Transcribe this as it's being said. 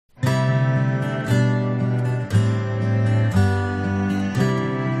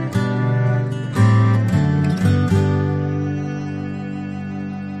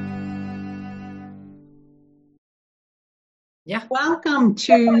Yeah. Welcome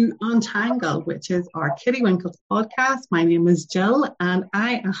to Untangle, which is our Kitty Winkles podcast. My name is Jill, and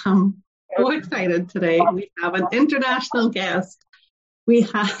I am so excited today. We have an international guest. We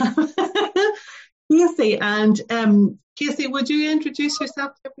have Casey, and Casey, would you introduce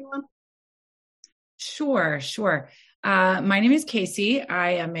yourself to everyone? Sure. My name is Casey.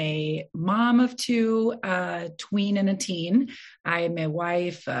 I am a mom of two, a tween and a teen. I am a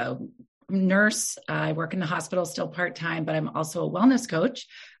wife, nurse. I work in the hospital still part-time, but I'm also a wellness coach,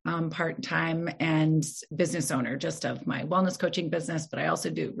 part-time, and business owner just of my wellness coaching business, but I also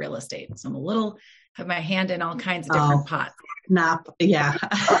do real estate. So have my hand in all kinds of different pots. Yeah.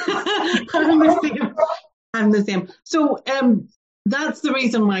 I'm the same. So that's the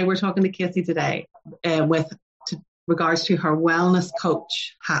reason why we're talking to Casey today with regards to her wellness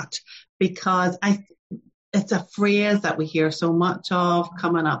coach hat, because it's a phrase that we hear so much of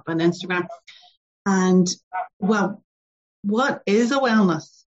coming up on Instagram. And well, what is a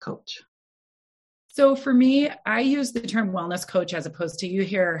wellness coach? So for me, I use the term wellness coach as opposed to you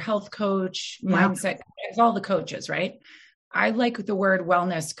hear health coach, mindset, it's all the coaches, right? I like the word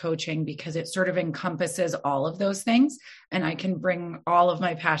wellness coaching because it sort of encompasses all of those things, and I can bring all of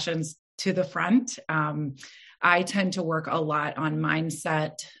my passions to the front. I tend to work a lot on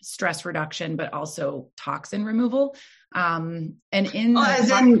mindset, stress reduction, but also toxin removal. In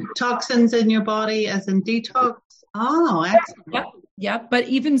toxins in your body, as in detox. Oh, excellent. Yep. But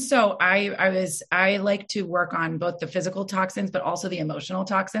even so, I like to work on both the physical toxins, but also the emotional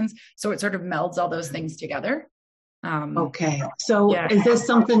toxins. So it sort of melds all those things together. Okay. So is this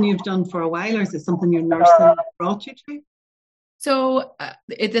something you've done for a while, or is it something your nurse brought you to? So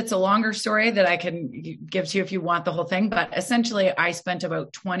it's a longer story that I can give to you if you want the whole thing. But essentially, I spent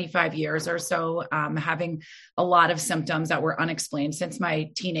about 25 years or so having a lot of symptoms that were unexplained since my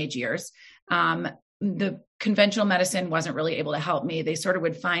teenage years. The conventional medicine wasn't really able to help me. They sort of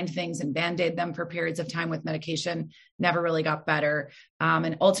would find things and band-aid them for periods of time with medication, never really got better.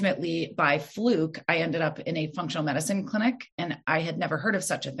 And ultimately, by fluke, I ended up in a functional medicine clinic, and I had never heard of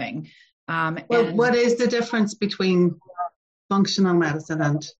such a thing. What is the difference between functional medicine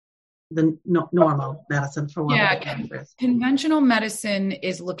and the normal medicine, for one? Conventional medicine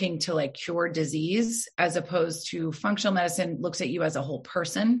is looking to cure disease, as opposed to functional medicine looks at you as a whole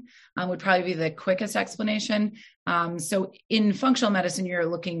person, would probably be the quickest explanation. So in functional medicine, you're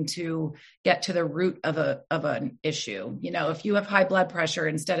looking to get to the root of an issue. If you have high blood pressure,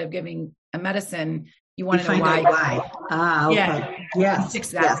 instead of giving a medicine, you want to know why. Okay. Yeah. Fix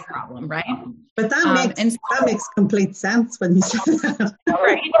that problem, right? But that makes complete sense when you say that.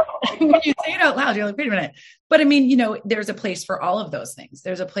 Right. When you say it out loud, you're like, wait a minute. But I mean, there's a place for all of those things.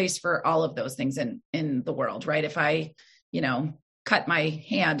 There's a place for all of those things in the world, right? If I, cut my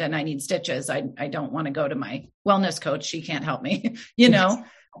hand and I need stitches, I don't want to go to my wellness coach. She can't help me,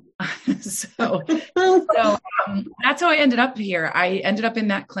 So that's how I ended up here. I ended up in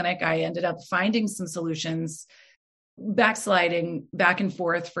that clinic. I ended up finding some solutions, backsliding back and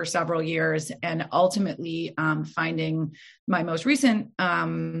forth for several years, and ultimately finding my most recent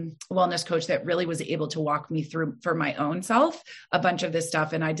wellness coach that really was able to walk me through for my own self a bunch of this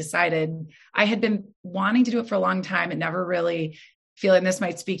stuff. And I decided I had been wanting to do it for a long time and never really feeling, this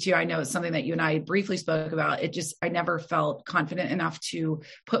might speak to you. I know it's something that you and I briefly spoke about. I never felt confident enough to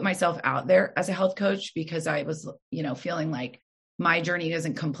put myself out there as a health coach because I was, feeling like my journey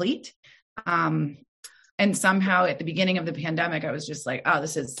isn't complete. And somehow at the beginning of the pandemic, I was just like, oh,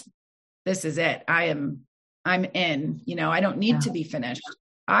 this is it. I'm in, I don't need to be finished.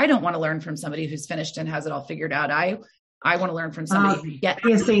 I don't want to learn from somebody who's finished and has it all figured out. I want to learn from somebody who gets.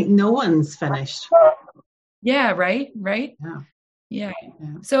 You say no one's finished. Yeah. Right. Yeah.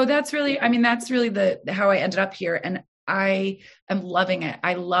 So that's really how I ended up here. And I am loving it.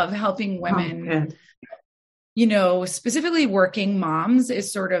 I love helping women. Specifically working moms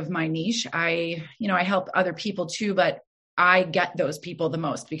is sort of my niche. I help other people too, but I get those people the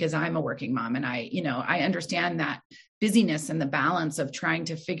most because I'm a working mom, and I understand that busyness and the balance of trying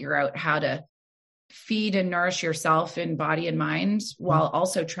to figure out how to feed and nourish yourself in body and mind while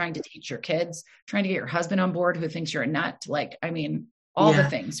also trying to teach your kids, trying to get your husband on board who thinks you're a nut. All the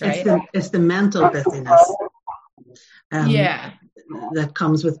things, right? It's the mental busyness. That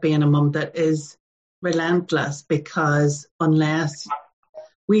comes with being a mom that is relentless, because unless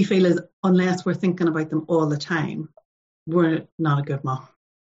we're thinking about them all the time, we're not a good mom,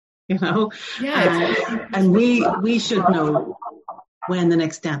 and we should know when the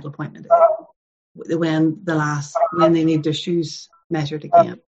next dental appointment is, when they need their shoes measured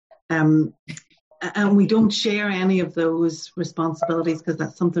again, and we don't share any of those responsibilities because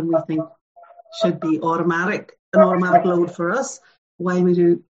that's something we think should be automatic an automatic load for us while we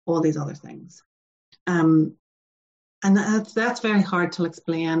do all these other things. And that's very hard to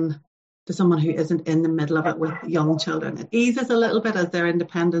explain to someone who isn't in the middle of it with young children. It eases a little bit as their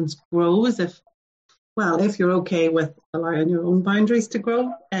independence grows. If you're okay with allowing your own boundaries to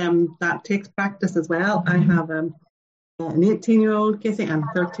grow, that takes practice as well. I have an 18-year-old, Casey, and a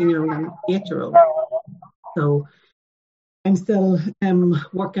 13-year-old and an 8-year-old. So I'm still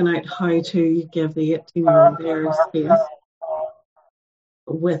working out how to give the 18-year-old their space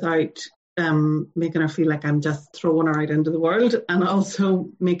without making her feel like I'm just throwing her out into the world, and also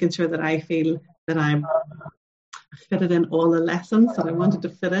making sure that I feel that I'm fitted in all the lessons that I wanted to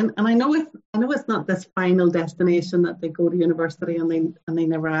fit in. And I know it's not this final destination that they go to university and they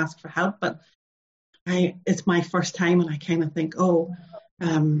never ask for help, but it's my first time, and I kind of think,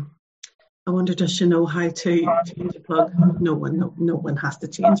 I wonder, does she know how to change a plug? No one has to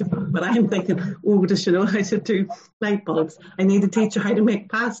change a plug. But I'm thinking, does she know how to do light bulbs? I need to teach her how to make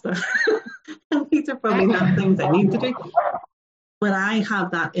pasta. And these are probably not things I need to do. But I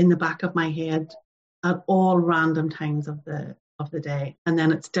have that in the back of my head at all random times of the day. And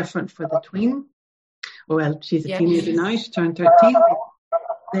then it's different for the tween. Well, she's a teenager now, she turned 13.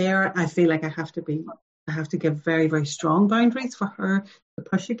 There, I feel like I have to give very, very strong boundaries for her to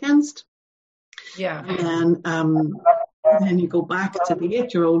push against. Yeah. And then you go back to the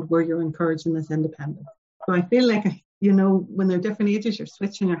 8-year-old where you're encouraging this independence. So I feel like, when they're different ages, you're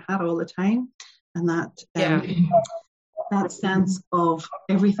switching your hat all the time. And that sense of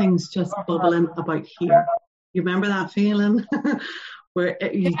everything's just bubbling about here. You remember that feeling? Where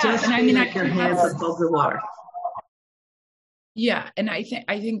you just feel like your head's above the water. Yeah. And I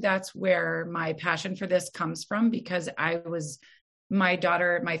think that's where my passion for this comes from, because my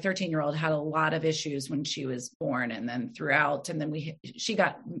daughter, my 13-year-old, had a lot of issues when she was born, and then throughout, and then she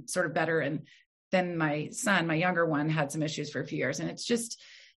got sort of better. And then my son, my younger one, had some issues for a few years. And it's just,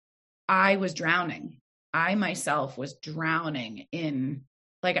 I was drowning. I myself was drowning in,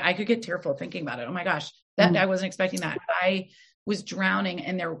 like, I could get tearful thinking about it. Oh my gosh, I wasn't expecting that. I was drowning,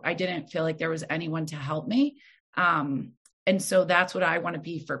 and I didn't feel like there was anyone to help me. And so that's what I want to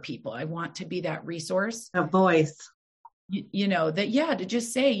be for people. I want to be that resource, a voice, to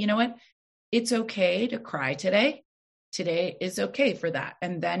just say, you know what, it's okay to cry today. Today is okay for that.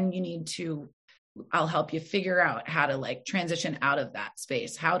 And then I'll help you figure out how to transition out of that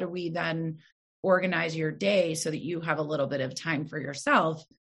space. How do we then organize your day so that you have a little bit of time for yourself,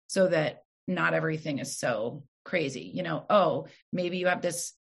 so that not everything is so crazy? Maybe you have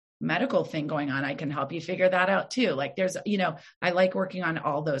this medical thing going on. I can help you figure that out too. There's, I like working on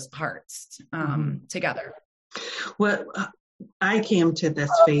all those parts together. Well, I came to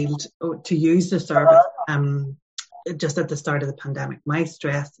this field to use the service just at the start of the pandemic. My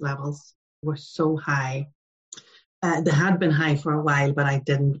stress levels were so high. They had been high for a while, but I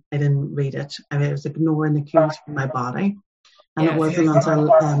didn't read it. I was ignoring the cues from my body, and it wasn't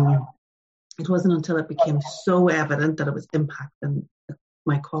until it became so evident that it was impacting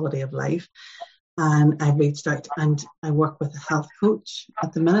my quality of life. And I reached out, and I work with a health coach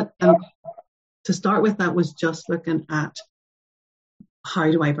at the minute. And to start with, that was just looking at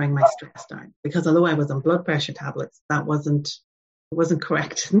how do I bring my stress down? Because although I was on blood pressure tablets, that wasn't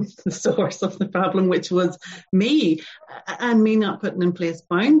correcting the source of the problem, which was me, and me not putting in place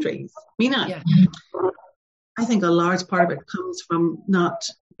boundaries. I think a large part of it comes from not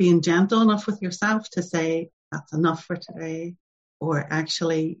being gentle enough with yourself to say, that's enough for today. Or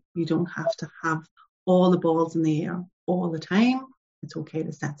actually, you don't have to have all the balls in the air all the time. It's okay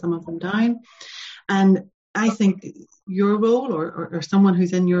to set some of them down. And I think your role, or someone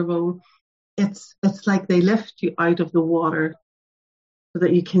who's in your role, it's like they lift you out of the water so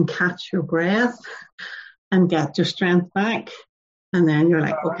that you can catch your breath and get your strength back. And then you're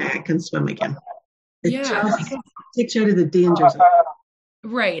like, okay, I can swim again. It just takes you out of the dangers.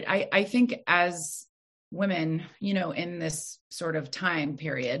 Right. I think as women, in this sort of time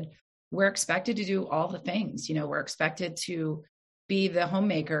period, we're expected to do all the things. We're expected to be the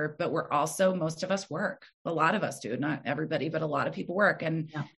homemaker, but we're also, most of us work. A lot of us do, not everybody, but a lot of people work.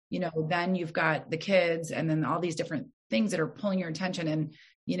 And, then you've got the kids, and then all these different things that are pulling your attention. And,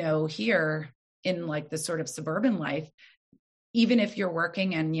 here in the sort of suburban life, even if you're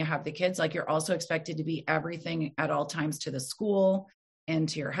working and you have the kids, you're also expected to be everything at all times to the school and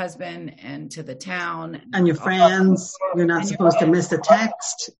to your husband and to the town and your friends. You're not supposed to miss a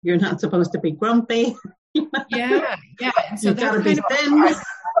text. You're not supposed to be grumpy. Yeah. And so you've got to be thin.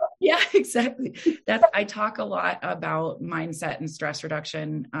 Yeah, exactly. I talk a lot about mindset and stress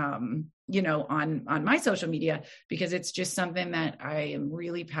reduction, on my social media, because it's just something that I am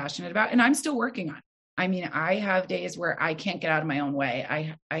really passionate about, and I'm still working on. I mean, I have days where I can't get out of my own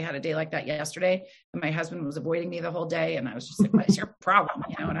way. I had a day like that yesterday, and my husband was avoiding me the whole day. And I was just like, what is your problem?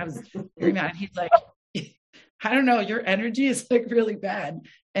 You know, and I was very mad. And he's like, I don't know, your energy is like really bad.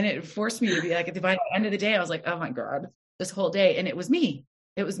 And it forced me to be like, at the end of the day, I was like, oh my God, this whole day. And it was me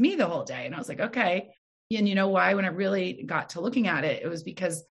the whole day. And I was like, okay. And you know why? When I really got to looking at it, it was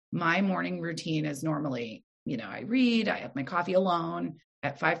because my morning routine is normally, you know, I read, I have my coffee alone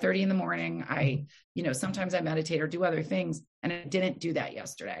at 5:30 in the morning. I, you know, sometimes I meditate or do other things. And I didn't do that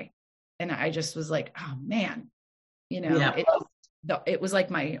yesterday. And I just was like, oh man, you know, it was like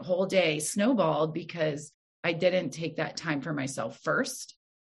my whole day snowballed because I didn't take that time for myself first.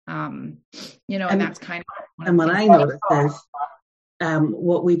 You know, and that's kind of. And what I noticed is,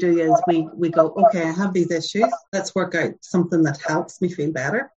 what we do is we go, okay, I have these issues. Let's work out something that helps me feel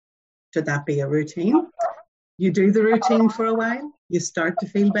better. Should that be a routine? You do the routine for a while. You start to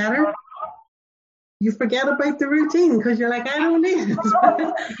feel better. You forget about the routine because you're like, I don't need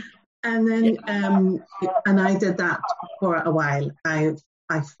it. And then, and I did that for a while. I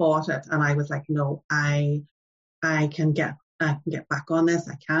fought it, and I was like, no, I can get back on this.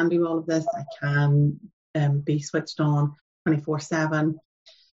 I can do all of this. I can be switched on 24/7.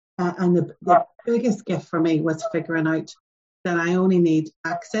 And the biggest gift for me was figuring out that I only need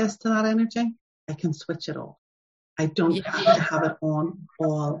access to that energy. I can switch it off. I don't have to have it on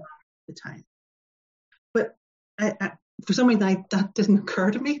all the time. But for some reason, that didn't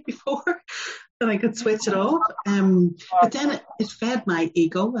occur to me before, that I could switch it off. But then it fed my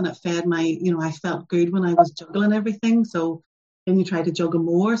ego, and it fed my, you know, I felt good when I was juggling everything. So then you try to juggle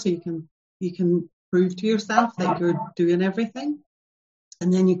more so you can prove to yourself that you're doing everything.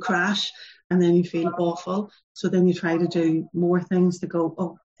 And then you crash, and then you feel awful. So then you try to do more things to go,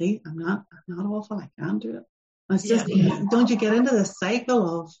 oh, see, I'm not awful. I can do it. And it's just, don't you get into this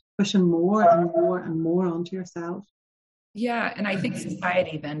cycle of pushing more and more and more onto yourself? Yeah. And I think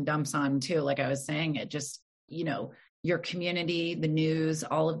society then dumps on too. Like I was saying, it just, you know, your community, the news,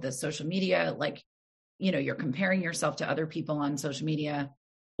 all of the social media, like, you know, you're comparing yourself to other people on social media,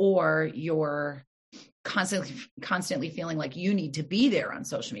 or you're constantly feeling like you need to be there on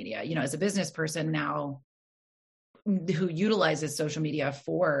social media. You know, as a business person now who utilizes social media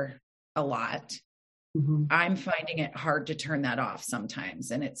for a lot, I'm finding it hard to turn that off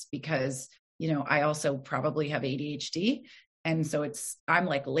sometimes. And it's because, you know, I also probably have ADHD. And so I'm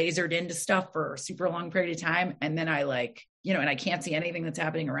like lasered into stuff for a super long period of time. And then I like, you know, and I can't see anything that's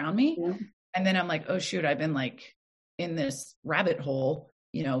happening around me. Yeah. And then I'm like, oh shoot, I've been like in this rabbit hole,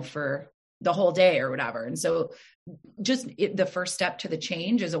 you know, for the whole day or whatever. And so just the first step to the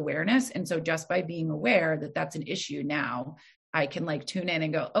change is awareness. And so just by being aware that that's an issue now, I can like tune in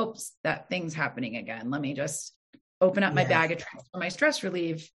and go, oops, that thing's happening again. Let me just open up my bag of tricks for my stress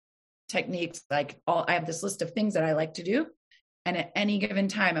relief techniques. Like I have this list of things that I like to do. And at any given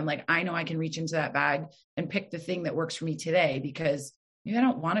time, I'm like, I know I can reach into that bag and pick the thing that works for me today, because maybe I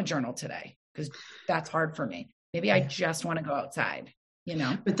don't want to journal today because that's hard for me. Maybe I just want to go outside, you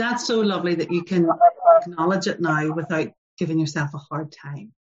know? But that's so lovely that you can acknowledge it now without giving yourself a hard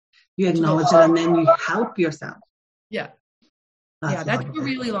time. You acknowledge it and then you help yourself. Yeah. That's a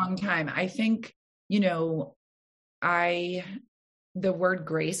really long time. I think, you know, the word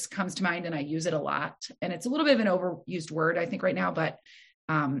grace comes to mind and I use it a lot, and it's a little bit of an overused word, I think right now, but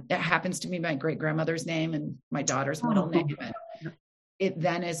it happens to be my great grandmother's name and my daughter's middle name. And it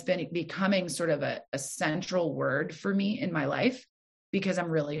then has been becoming sort of a central word for me in my life because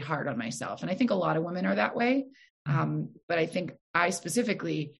I'm really hard on myself. And I think a lot of women are that way. But I think I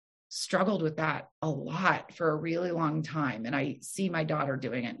specifically struggled with that a lot for a really long time. And I see my daughter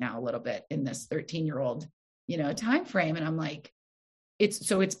doing it now a little bit in this 13-year-old, you know, time frame. And I'm like,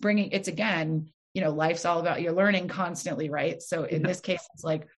 it's again, you know, life's all about you're learning constantly, right? So in this case, it's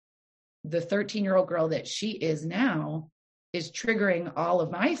like the 13-year-old girl that she is now is triggering all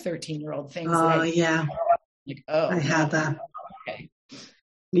of my 13-year-old things. Oh, yeah. Like, oh, I had that. Okay.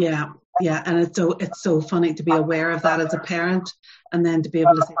 Yeah. And it's so funny to be aware of that as a parent, and then to be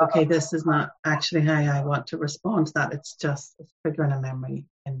able to say, okay, this is not actually how I want to respond to that. It's triggering a memory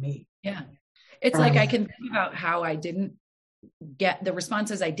in me. Yeah. It's like I can think about how I didn't get the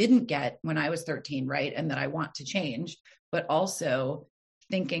responses I didn't get when I was 13, right? And that I want to change, but also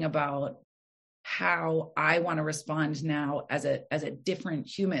thinking about how I want to respond now as a different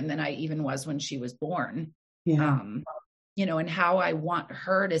human than I even was when she was born. Yeah. You know, and how I want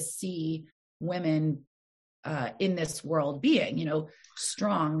her to see women in this world being, you know,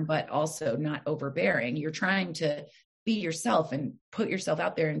 strong, but also not overbearing. You're trying to be yourself and put yourself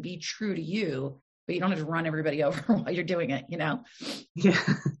out there and be true to you. but you don't have to run everybody over while you're doing it, Yeah.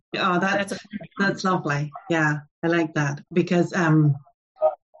 Oh, that's lovely. Yeah, I like that because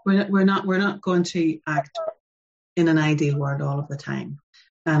we're not going to act in an ideal world all of the time,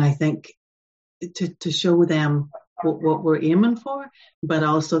 and I think to show them what we're aiming for, but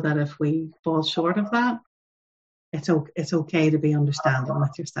also that if we fall short of that, it's okay to be understanding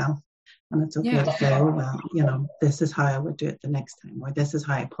with yourself. And it's okay to say, oh, well, this is how I would do it the next time, or this is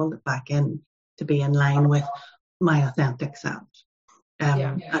how I pulled it back in to be in line with my authentic self.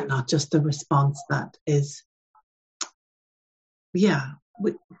 And not just the response that is, I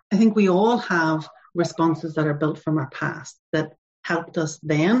think we all have responses that are built from our past that helped us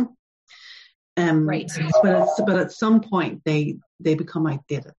then. Right. But at some point they become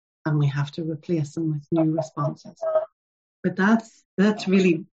outdated and we have to replace them with new responses. But that's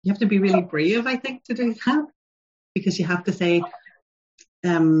really, you have to be really brave, I think, to do that, because you have to say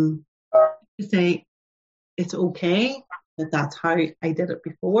it's okay that that's how I did it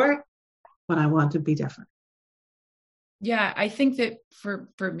before, but I want to be different. Yeah, I think that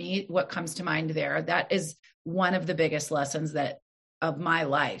for me, what comes to mind there, that is one of the biggest lessons of my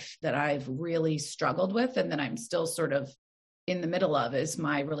life that I've really struggled with, and that I'm still sort of in the middle of, is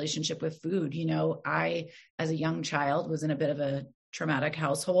my relationship with food. I, as a young child, was in a bit of a traumatic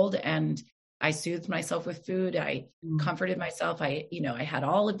household, and I soothed myself with food. I comforted myself. I had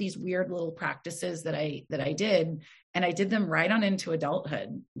all of these weird little practices that I did, and I did them right on into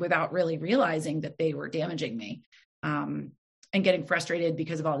adulthood without really realizing that they were damaging me, and getting frustrated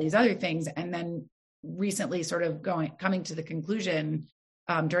because of all these other things. And then recently sort of coming to the conclusion,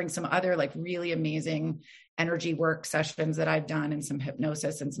 during some other like really amazing energy work sessions that I've done, and some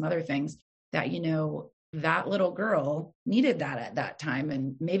hypnosis and some other things, that, that little girl needed that at that time.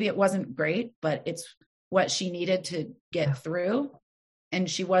 And maybe it wasn't great, but it's what she needed to get through. And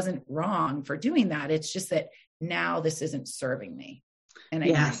she wasn't wrong for doing that. It's just that now this isn't serving me. And I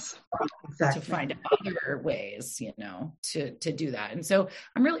need to find other ways, to do that. And so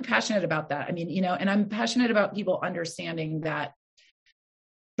I'm really passionate about that. I mean, and I'm passionate about people understanding that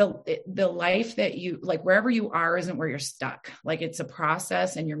the life that you like, wherever you are, isn't where you're stuck. Like, it's a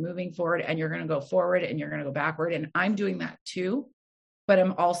process, and you're moving forward, and you're going to go forward, and you're going to go backward. And I'm doing that too, but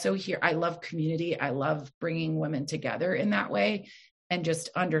I'm also here. I love community. I love bringing women together in that way, and just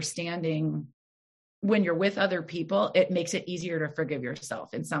understanding when you're with other people, it makes it easier to forgive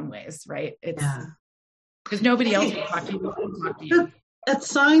yourself in some ways, right? It's because nobody else will talk to you. It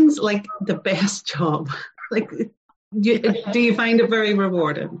sounds like the best job. Like, do you find it very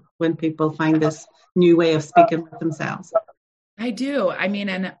rewarding when people find this new way of speaking with themselves? I do. I mean,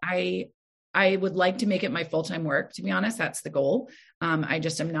 and I would like to make it my full-time work, to be honest. That's the goal. I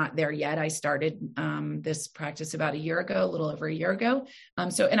just am not there yet. I started this practice about a little over a year ago.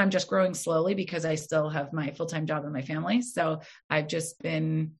 And I'm just growing slowly because I still have my full-time job and my family. So I've just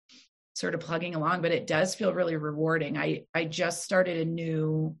been sort of plugging along, but it does feel really rewarding. I just started a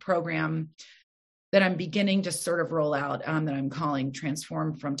new program that I'm beginning to sort of roll out, that I'm calling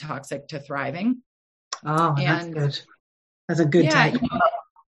Transform from Toxic to Thriving. Oh, that's good. That's a good title.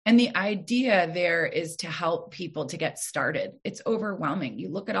 And the idea there is to help people to get started. It's overwhelming. You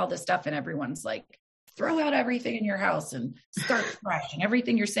look at all this stuff and everyone's like, throw out everything in your house and start fresh. And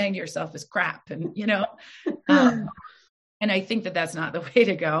everything you're saying to yourself is crap. And, and I think that that's not the way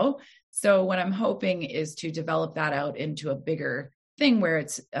to go. So what I'm hoping is to develop that out into a bigger thing where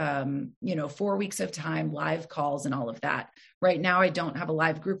it's, 4 weeks of time, live calls and all of that. Right now, I don't have a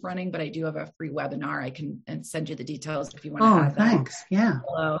live group running, but I do have a free webinar. I can send you the details if you want to have that. Thanks. Yeah.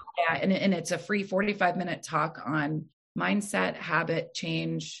 Yeah. And it's a free 45-minute talk on mindset, habit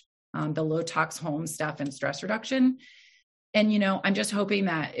change, the low tox home stuff, and stress reduction. And, I'm just hoping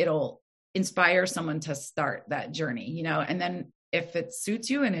that it'll inspire someone to start that journey, and then if it suits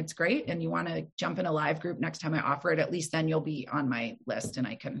you and it's great and you want to jump in a live group next time I offer it, at least then you'll be on my list and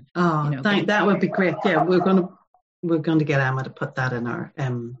I can. That would be great. Yeah, we're going to get Emma to put that in our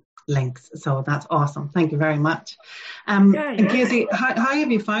links. So that's awesome. Thank you very much. And Casey, how have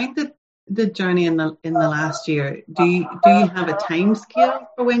you found the journey in the last year? Do you have a time scale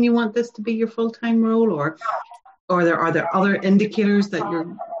for when you want this to be your full-time role, or are there other indicators that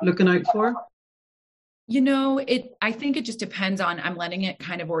you're looking out for? I think it just depends on, I'm letting it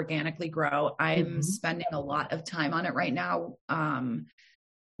kind of organically grow. I'm spending a lot of time on it right now,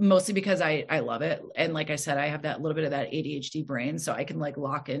 mostly because I love it. And like I said, I have that little bit of that ADHD brain, so I can like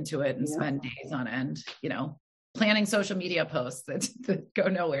lock into it and spend days on end, planning social media posts that go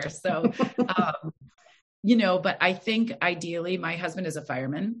nowhere. So, but I think ideally my husband is a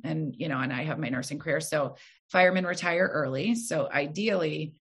fireman, and, and I have my nursing career. So firemen retire early. So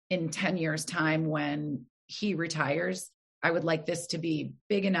ideally, in 10 years time, when he retires, I would like this to be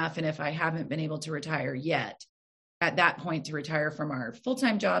big enough. And if I haven't been able to retire yet, at that point to retire from our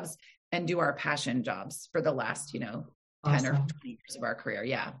full-time jobs and do our passion jobs for the last, 10 or 20 years of our career.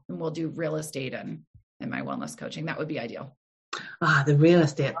 Yeah. And we'll do real estate and my wellness coaching. That would be ideal. The real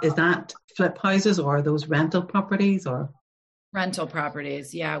estate, is that flip houses or are those rental properties or? Rental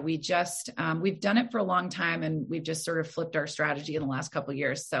properties. Yeah. We just, we've done it for a long time and we've just sort of flipped our strategy in the last couple of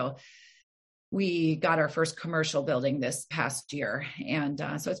years. So we got our first commercial building this past year. And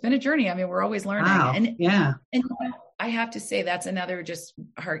so it's been a journey. I mean, we're always learning. Wow. And I have to say that's another just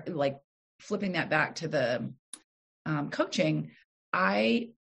hard, like flipping that back to the coaching.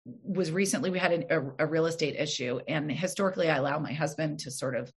 We had a real estate issue, and historically I allow my husband to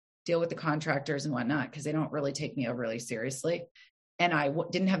sort of deal with the contractors and whatnot, because they don't really take me overly seriously. And I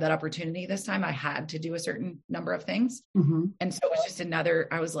didn't have that opportunity this time. I had to do a certain number of things. Mm-hmm. And so it was just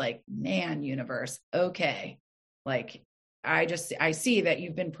I was like, man, universe. Okay. Like, I see that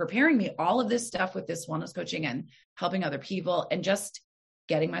you've been preparing me all of this stuff with this wellness coaching and helping other people and just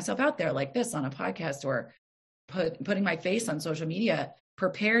getting myself out there like this on a podcast or putting my face on social media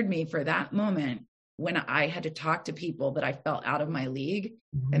prepared me for that moment when I had to talk to people that I felt out of my league.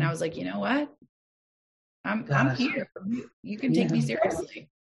 Mm-hmm. And I was like, you know what? I'm here. You can take me seriously.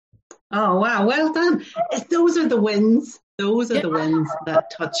 Oh, wow. Well done. Those are the wins. Those are the wins that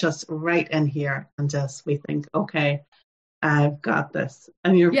touch us right in here. And just, we think, okay, I've got this.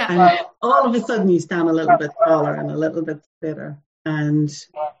 And and all of a sudden you stand a little bit taller and a little bit fitter. And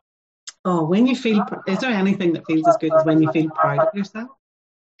when you feel, is there anything that feels as good as when you feel proud of yourself?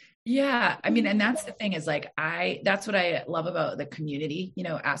 Yeah. I mean, and that's the thing is like, that's what I love about the community,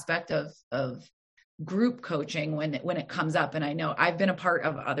 aspect of group coaching when it comes up. And I know I've been a part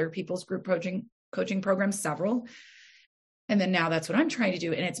of other people's group coaching programs, several. And then now that's what I'm trying to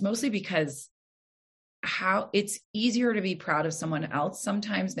do. And it's mostly because how it's easier to be proud of someone else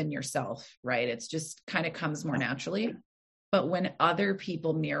sometimes than yourself, right? It's just kind of comes more naturally. But when other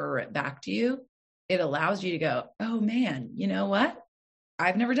people mirror it back to you, it allows you to go, oh man, you know what?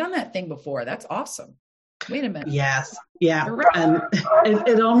 I've never done that thing before. That's awesome. Wait a minute. Yes. Yeah. Right. And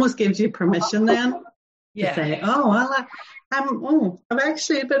it almost gives you permission then to say, I'm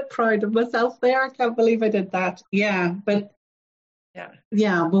actually a bit proud of myself there. I can't believe I did that. Yeah. But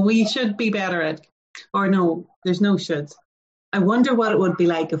but we should be better at, or no, there's no shoulds. I wonder what it would be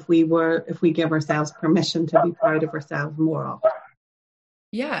like if we give ourselves permission to be proud of ourselves more often.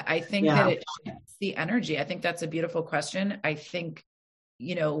 Yeah. I think that it's the energy. I think that's a beautiful question. I think,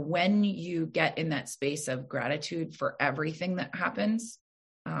 when you get in that space of gratitude for everything that happens,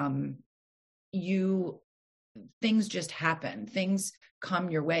 things just happen. Things come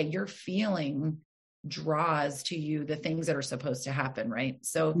your way. Your feeling draws to you the things that are supposed to happen, right?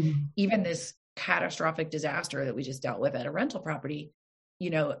 So even this catastrophic disaster that we just dealt with at a rental property,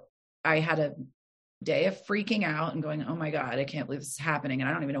 I had a day of freaking out and going, oh my God, I can't believe this is happening. And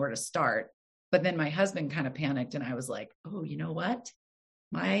I don't even know where to start. But then my husband kind of panicked and I was like, oh, you know what?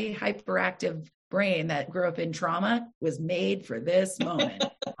 My hyperactive brain that grew up in trauma was made for this moment.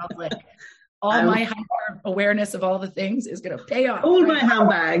 I was like, my hyper awareness of all the things is going to pay off. Hold my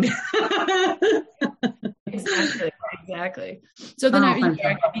handbag. Exactly. So then I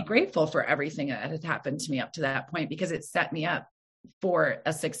could be grateful for everything that had happened to me up to that point, because it set me up for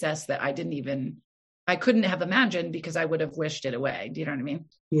a success that I couldn't have imagined because I would have wished it away. Do you know what I mean?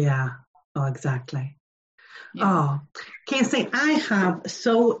 Yeah. Oh, exactly. Yeah. Oh, Casey, I have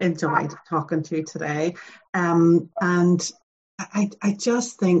so enjoyed talking to you today. And I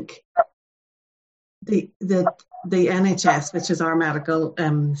just think the NHS, which is our medical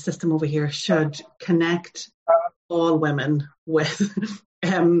system over here, should connect all women with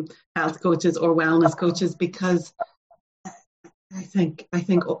health coaches or wellness coaches, because I think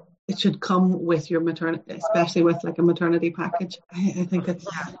it should come with your maternity, especially with like a maternity package. I think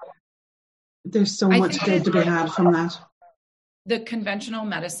there's so much good to be had from that. The conventional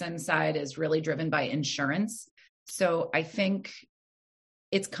medicine side is really driven by insurance. So I think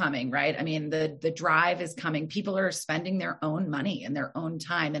it's coming, right? I mean, the drive is coming. People are spending their own money and their own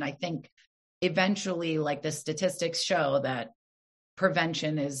time. And I think eventually, like the statistics show, that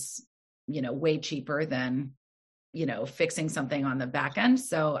prevention is, way cheaper than, fixing something on the back end.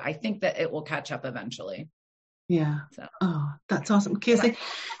 So I think that it will catch up eventually. Yeah. So. Oh, that's awesome. Casey,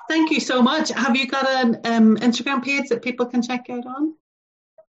 thank you so much. Have you got an Instagram page that people can check out on?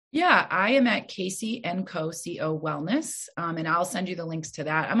 Yeah, I am at Casey & Co. Wellness. And I'll send you the links to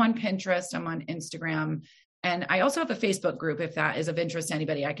that. I'm on Pinterest. I'm on Instagram. And I also have a Facebook group. If that is of interest to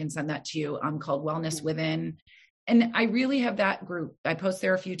anybody, I can send that to you. Called Wellness Within. And I really have that group. I post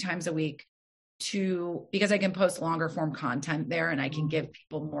there a few times a week because I can post longer form content there, and I can give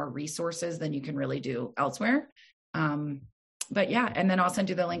people more resources than you can really do elsewhere. But yeah, and then I'll send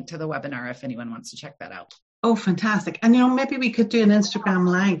you the link to the webinar if anyone wants to check that out. Oh, fantastic. And, maybe we could do an Instagram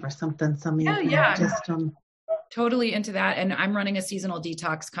live or something. Yeah. Totally into that. And I'm running a seasonal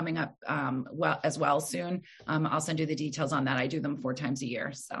detox coming up as well soon. I'll send you the details on that. I do them 4 times a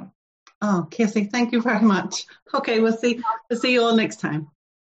year. So. Oh, Casey, thank you very much. Okay, we'll see you all next time.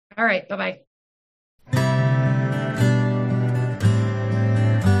 All right. Bye-bye.